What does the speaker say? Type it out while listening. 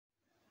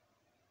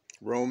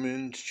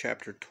Romans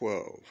chapter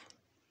 12.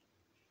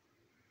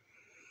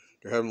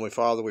 Dear Heavenly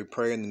Father, we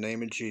pray in the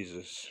name of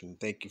Jesus, and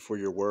thank you for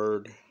your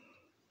word.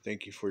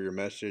 Thank you for your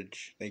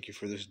message. Thank you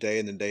for this day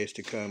and the days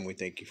to come. We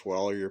thank you for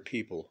all of your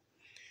people.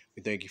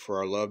 We thank you for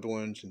our loved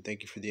ones, and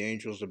thank you for the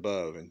angels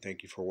above, and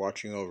thank you for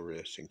watching over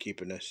us and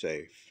keeping us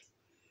safe.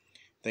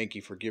 Thank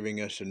you for giving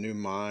us a new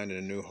mind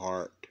and a new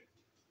heart.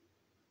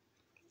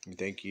 We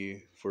thank you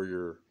for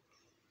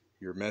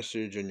your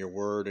message and your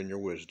word and your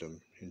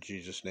wisdom. In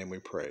Jesus' name we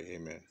pray.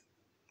 Amen.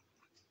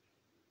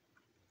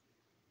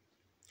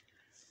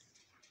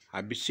 I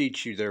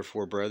beseech you,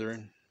 therefore,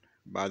 brethren,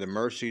 by the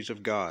mercies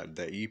of God,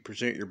 that ye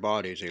present your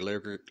bodies a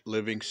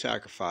living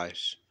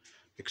sacrifice,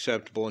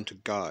 acceptable unto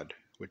God,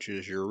 which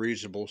is your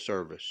reasonable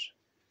service.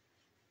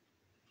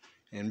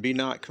 And be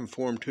not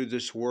conformed to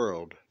this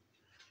world,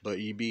 but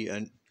ye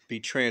be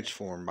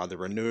transformed by the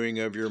renewing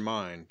of your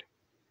mind,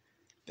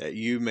 that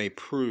you may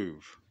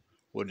prove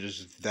what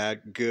is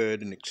that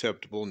good and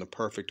acceptable and the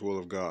perfect will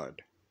of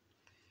God.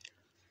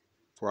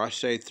 For I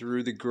say,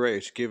 through the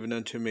grace given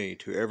unto me,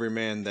 to every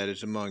man that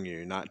is among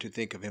you, not to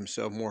think of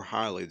himself more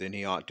highly than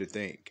he ought to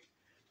think,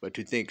 but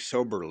to think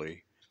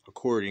soberly,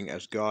 according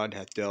as God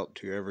hath dealt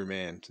to every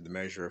man to the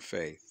measure of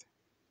faith.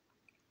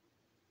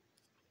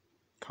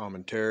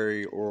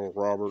 Commentary, Oral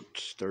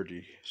Roberts,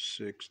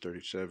 36,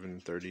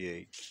 37,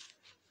 38,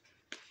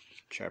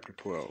 chapter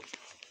 12.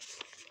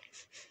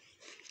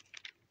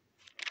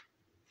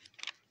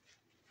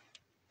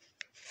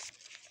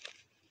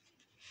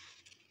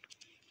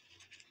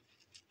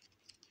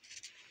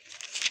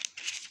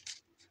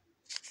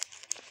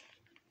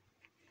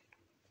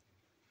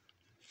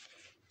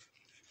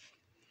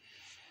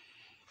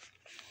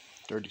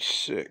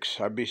 36.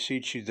 I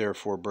beseech you,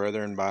 therefore,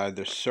 brethren, by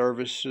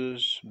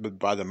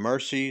the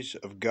mercies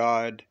of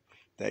God,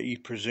 that ye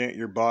present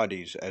your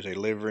bodies as a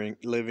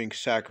living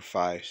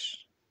sacrifice,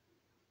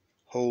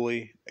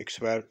 holy,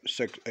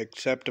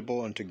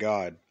 acceptable unto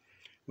God,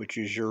 which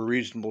is your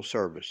reasonable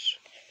service.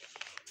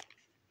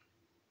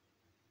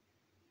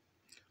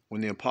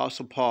 When the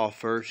Apostle Paul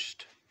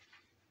first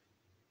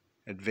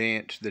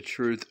advanced the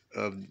truth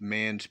of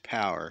man's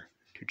power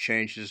to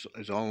change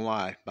his own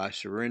life by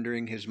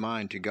surrendering his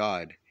mind to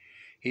God,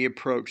 he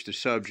approached the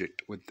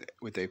subject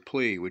with a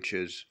plea which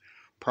is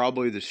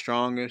probably the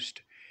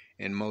strongest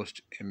and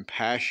most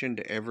impassioned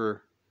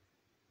ever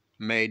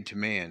made to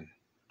man.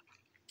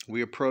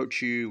 We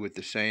approach you with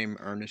the same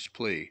earnest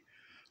plea.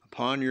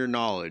 Upon your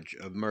knowledge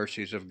of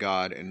mercies of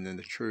God and in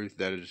the truth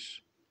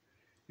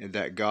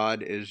that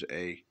God is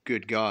a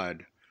good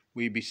God,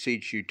 we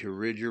beseech you to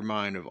rid your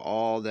mind of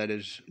all that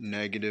is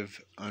negative,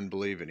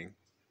 unbelieving.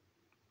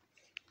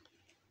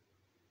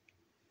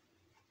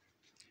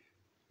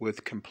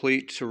 With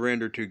complete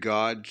surrender to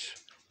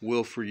God's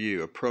will for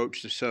you,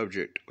 approach the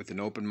subject with an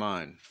open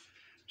mind,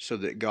 so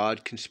that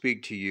God can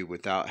speak to you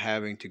without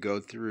having to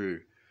go through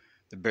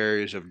the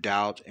barriers of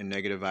doubt and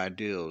negative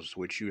ideals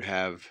which you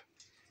have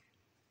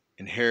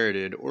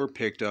inherited or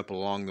picked up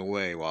along the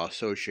way while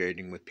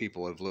associating with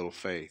people of little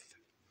faith.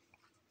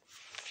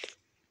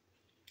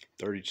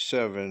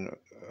 37,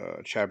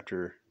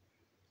 chapter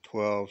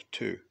 12,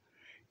 2.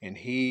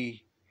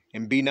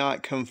 And be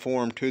not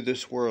conformed to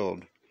this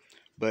world,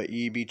 but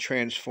ye be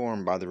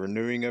transformed by the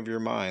renewing of your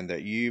mind,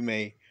 that you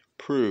may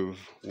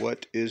prove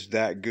what is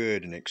that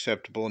good and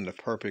acceptable and the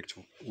perfect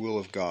will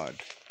of God.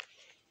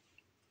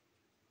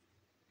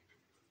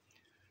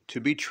 To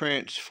be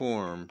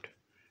transformed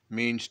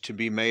means to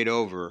be made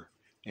over.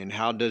 And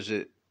how does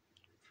it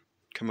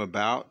come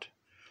about?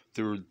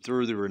 Through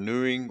the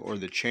renewing or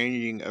the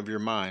changing of your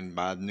mind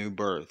by new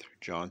birth.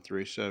 John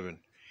 3:7.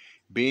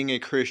 Being a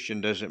Christian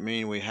doesn't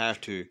mean we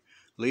have to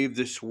leave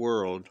this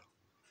world.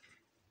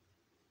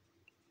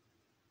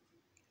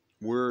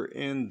 We're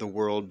in the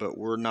world, but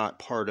we're not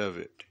part of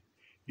it.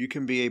 You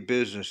can be a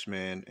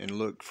businessman and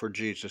look for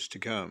Jesus to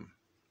come.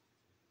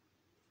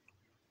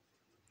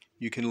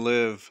 You can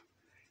live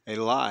a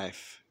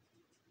life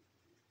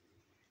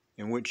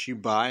in which you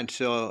buy and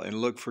sell and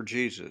look for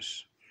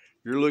Jesus.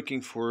 You're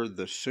looking for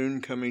the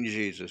soon coming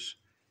Jesus.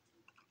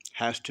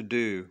 Has to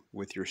do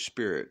with your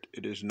spirit.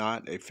 It is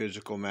not a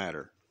physical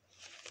matter.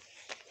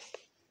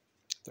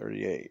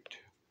 38.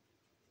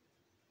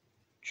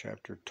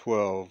 Chapter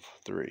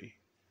 12:3.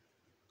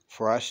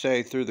 For I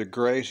say, through the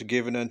grace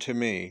given unto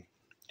me,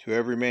 to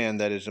every man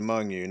that is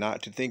among you,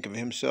 not to think of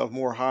himself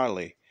more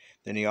highly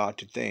than he ought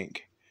to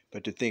think,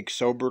 but to think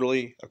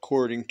soberly,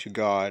 according to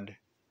God,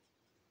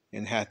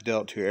 and hath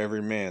dealt to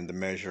every man the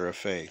measure of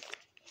faith.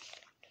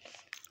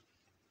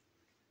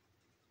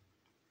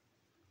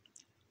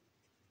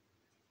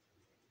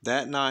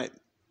 That night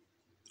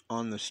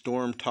on the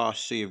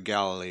storm-tossed Sea of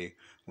Galilee,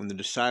 when the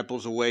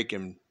disciples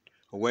awakened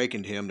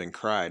him and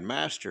cried,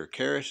 Master,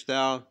 carest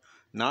thou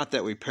not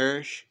that we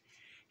perish?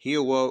 He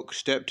awoke,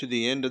 stepped to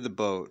the end of the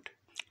boat,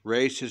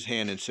 raised his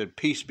hand, and said,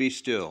 Peace, be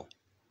still.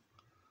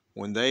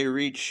 When they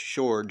reached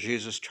shore,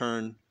 Jesus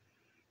turned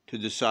to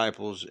the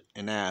disciples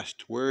and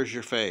asked, Where is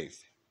your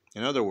faith?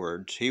 In other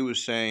words, he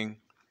was saying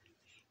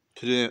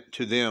to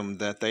them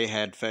that they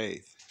had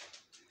faith.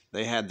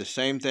 They had the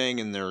same thing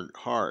in their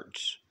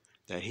hearts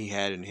that he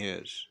had in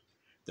his.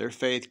 Their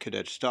faith could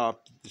have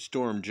stopped the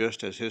storm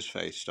just as his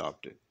faith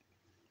stopped it.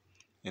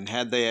 And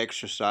had they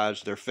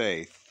exercised their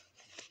faith,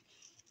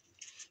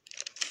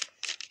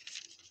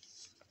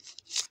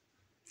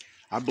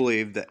 I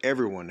believe that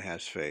everyone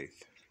has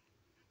faith,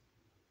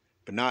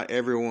 but not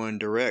everyone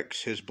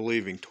directs his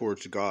believing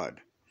towards God.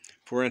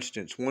 For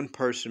instance, one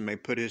person may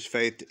put his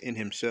faith in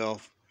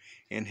himself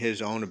and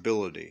his own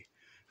ability.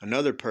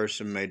 Another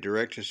person may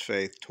direct his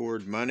faith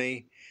toward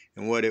money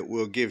and what it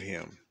will give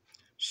him.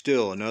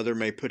 Still, another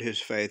may put his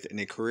faith in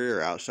a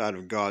career outside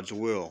of God's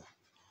will.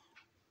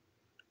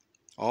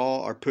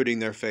 All are putting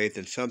their faith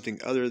in something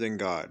other than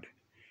God.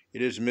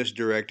 It is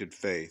misdirected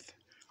faith.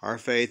 Our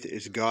faith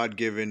is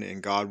God-given,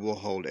 and God will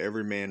hold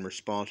every man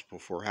responsible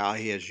for how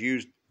he has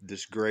used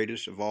this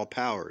greatest of all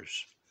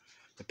powers.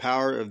 The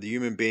power of the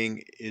human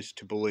being is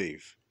to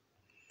believe.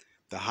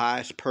 The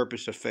highest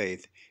purpose of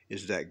faith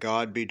is that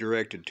God be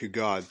directed to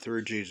God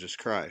through Jesus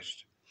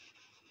Christ.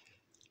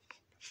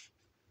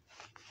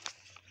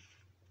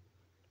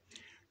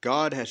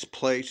 God has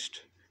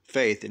placed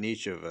faith in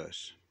each of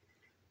us,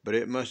 but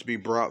it must be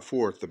brought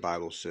forth, the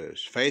Bible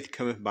says. Faith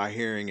cometh by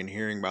hearing, and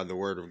hearing by the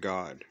word of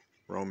God.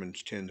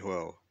 Romans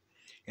 10:12.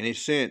 In a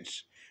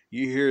sense,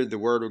 you hear the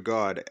word of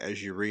God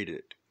as you read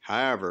it.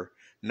 However,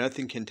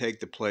 nothing can take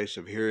the place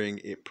of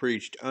hearing it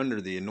preached under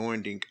the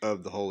anointing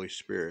of the Holy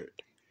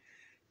Spirit.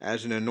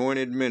 As an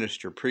anointed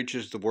minister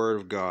preaches the word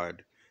of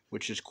God,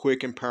 which is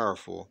quick and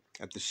powerful,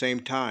 at the same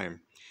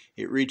time,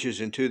 it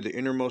reaches into the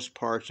innermost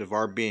parts of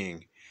our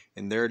being,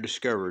 and there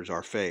discovers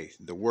our faith.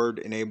 The word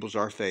enables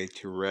our faith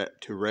to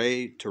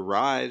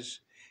rise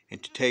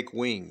and to take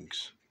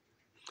wings.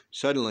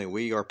 Suddenly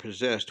we are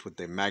possessed with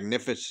a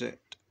magnificent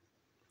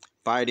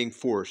fighting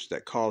force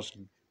that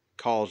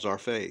calls our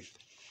faith.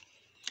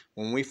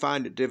 When we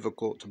find it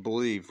difficult to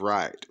believe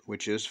right,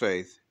 which is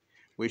faith,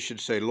 we should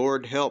say,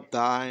 Lord, help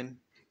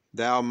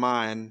thou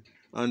mine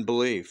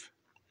unbelief.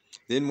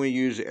 Then we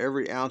use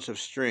every ounce of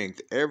strength,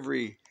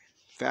 every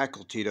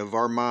faculty of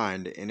our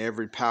mind, and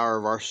every power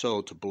of our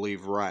soul to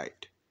believe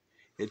right.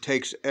 It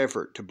takes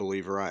effort to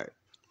believe right.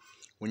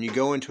 When you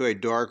go into a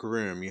dark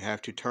room, you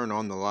have to turn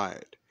on the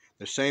light.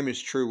 The same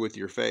is true with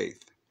your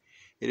faith.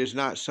 It is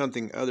not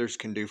something others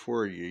can do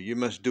for you. You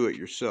must do it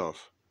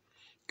yourself.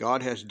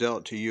 God has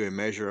dealt to you a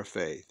measure of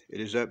faith. It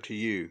is up to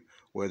you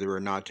whether or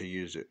not to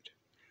use it.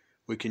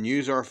 We can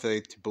use our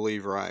faith to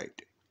believe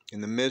right.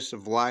 In the midst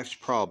of life's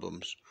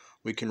problems,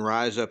 we can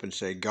rise up and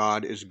say,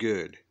 God is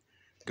good.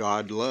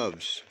 God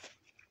loves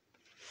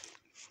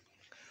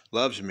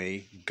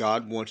me.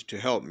 God wants to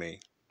help me.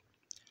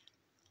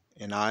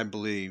 And I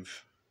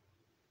believe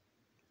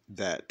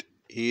that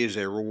he is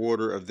a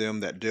rewarder of them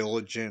that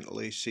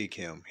diligently seek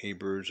him.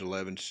 Hebrews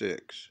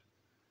 11:6.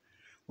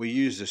 We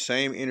use the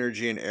same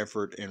energy and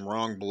effort in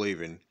wrong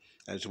believing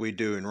as we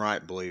do in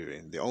right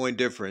believing. The only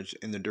difference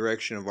in the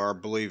direction of our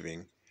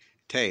believing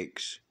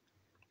takes.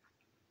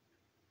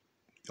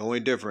 The only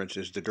difference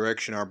is the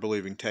direction our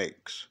believing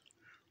takes.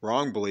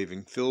 Wrong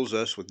believing fills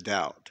us with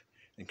doubt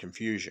and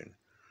confusion.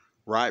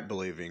 Right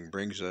believing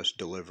brings us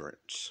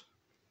deliverance.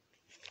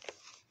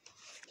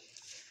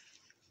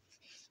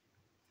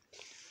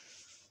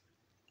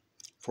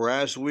 For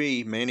as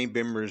we, many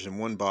members in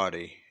one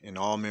body, and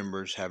all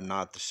members have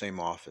not the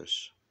same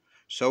office,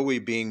 so we,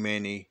 being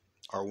many,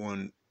 are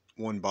one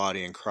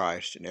body in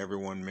Christ, and every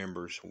one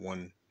members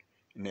one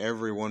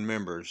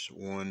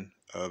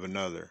of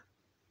another.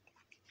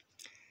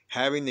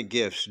 Having the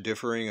gifts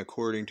differing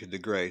according to the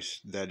grace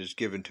that is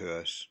given to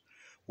us,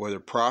 whether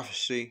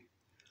prophecy,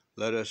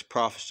 let us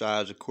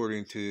prophesy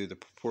according to the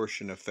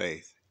proportion of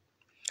faith,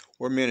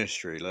 or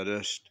ministry, let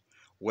us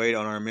wait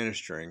on our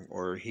ministering,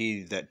 or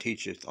he that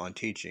teacheth on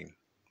teaching,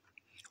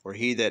 or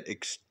he that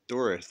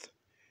extorteth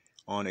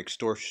on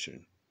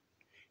extortion.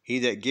 He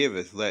that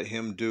giveth, let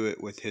him do it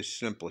with his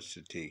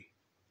simplicity.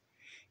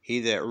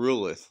 He that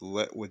ruleth,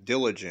 let with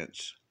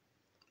diligence.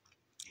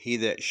 He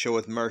that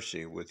showeth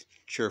mercy, with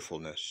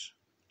cheerfulness.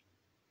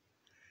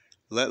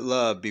 Let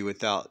love be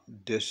without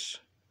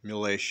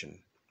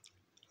dissimulation.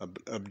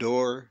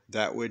 Abhor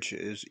that which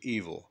is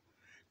evil.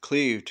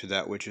 Cleave to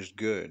that which is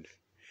good.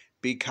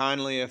 Be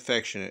kindly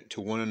affectionate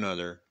to one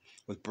another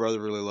with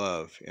brotherly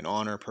love, in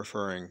honor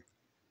preferring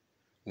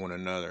one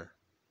another.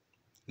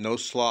 No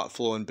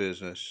slothful in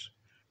business,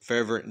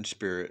 fervent in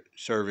spirit,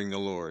 serving the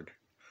Lord,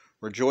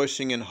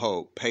 rejoicing in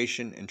hope,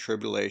 patient in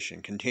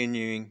tribulation,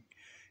 continuing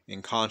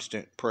in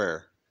constant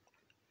prayer,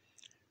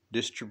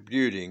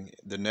 distributing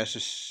the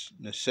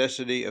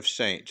necessity of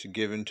saints,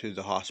 given to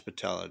the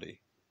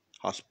hospitality.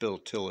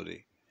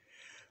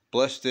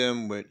 Bless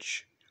them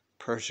which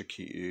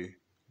persecute you,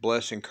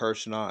 bless and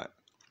curse not.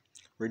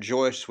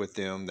 Rejoice with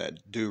them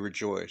that do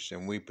rejoice,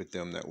 and weep with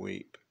them that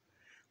weep.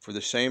 For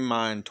the same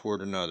mind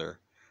toward another,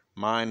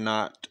 mind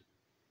not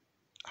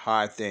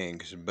high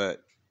things,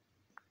 but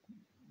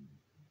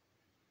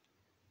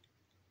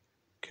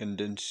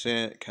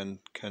condescend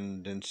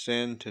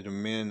to the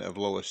men of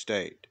low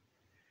estate.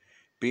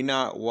 Be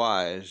not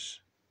wise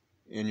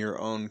in your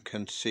own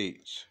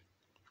conceits.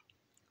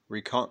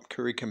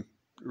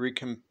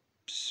 recompense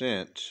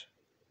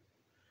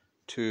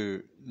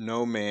to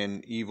no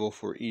man evil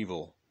for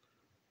evil.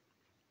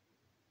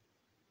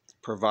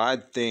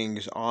 Provide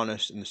things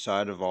honest in the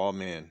sight of all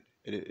men.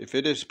 If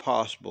it is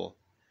possible,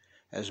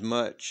 as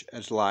much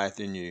as lieth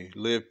in you,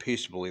 live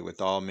peaceably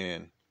with all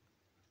men.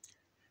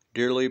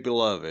 Dearly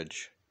beloved,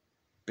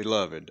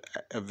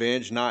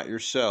 avenge not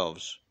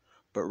yourselves,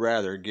 but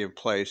rather give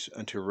place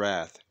unto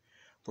wrath.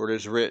 For it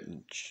is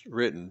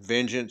written,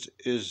 Vengeance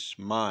is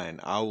mine,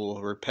 I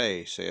will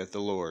repay, saith the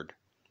Lord.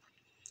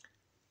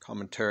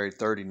 Commentary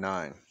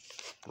 39,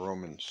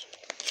 Romans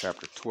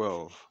chapter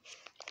 12.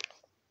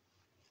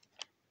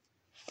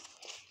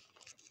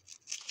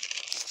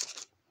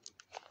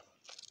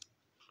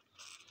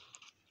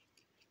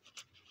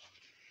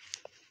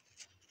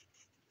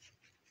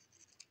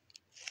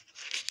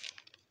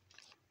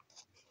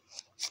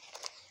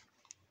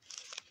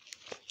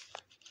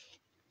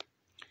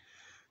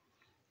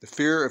 The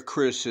fear of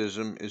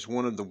criticism is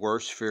one of the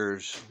worst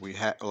fears we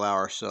allow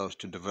ourselves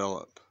to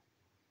develop.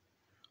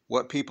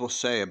 What people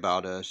say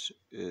about us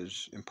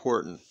is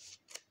important.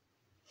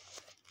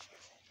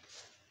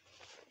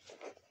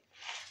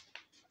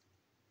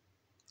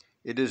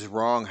 It is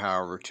wrong,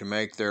 however, to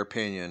make their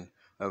opinion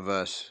of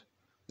us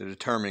the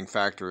determining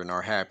factor in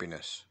our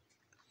happiness.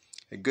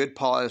 A good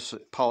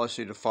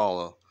policy to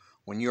follow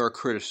when you are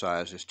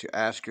criticized is to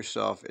ask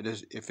yourself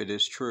if it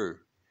is true.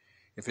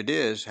 If it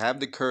is, have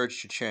the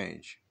courage to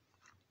change.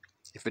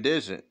 If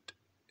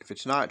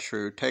it's not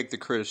true, take the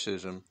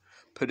criticism,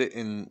 put it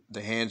in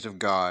the hands of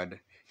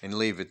God, and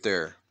leave it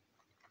there.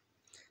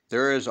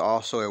 There is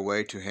also a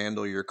way to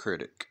handle your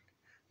critic.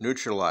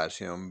 Neutralize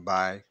him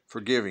by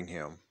forgiving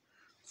him.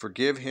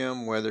 Forgive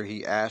him whether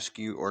he asks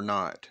you or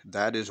not.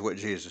 That is what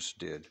Jesus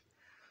did.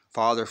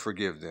 Father,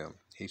 forgive them,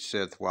 he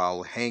saith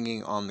while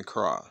hanging on the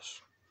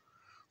cross.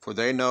 For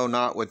they know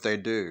not what they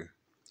do.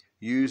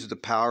 Use the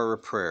power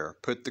of prayer.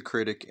 Put the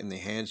critic in the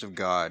hands of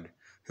God,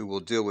 who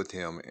will deal with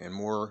him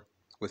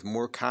with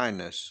more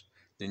kindness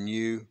than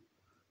you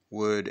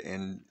would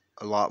and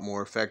a lot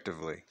more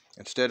effectively.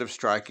 Instead of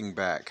striking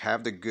back,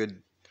 have the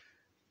good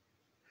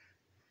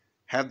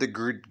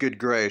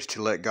grace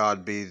to let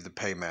God be the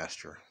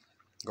paymaster.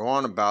 Go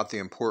on about the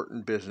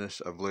important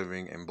business of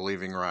living and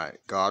believing right.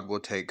 God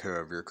will take care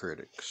of your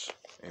critics.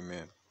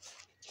 Amen.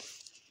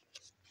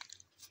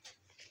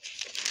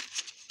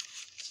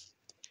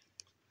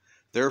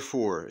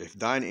 Therefore, if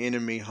thine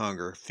enemy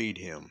hunger, feed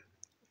him.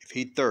 If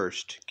he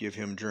thirst, give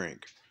him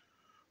drink.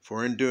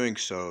 For in doing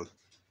so,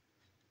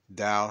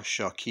 thou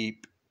shalt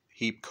heap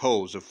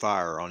coals of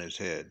fire on his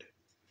head.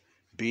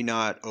 Be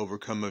not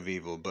overcome of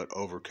evil, but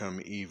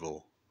overcome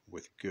evil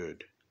with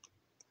good.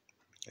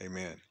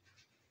 Amen.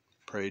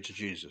 Pray to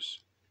Jesus.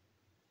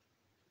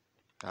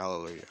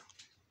 Hallelujah.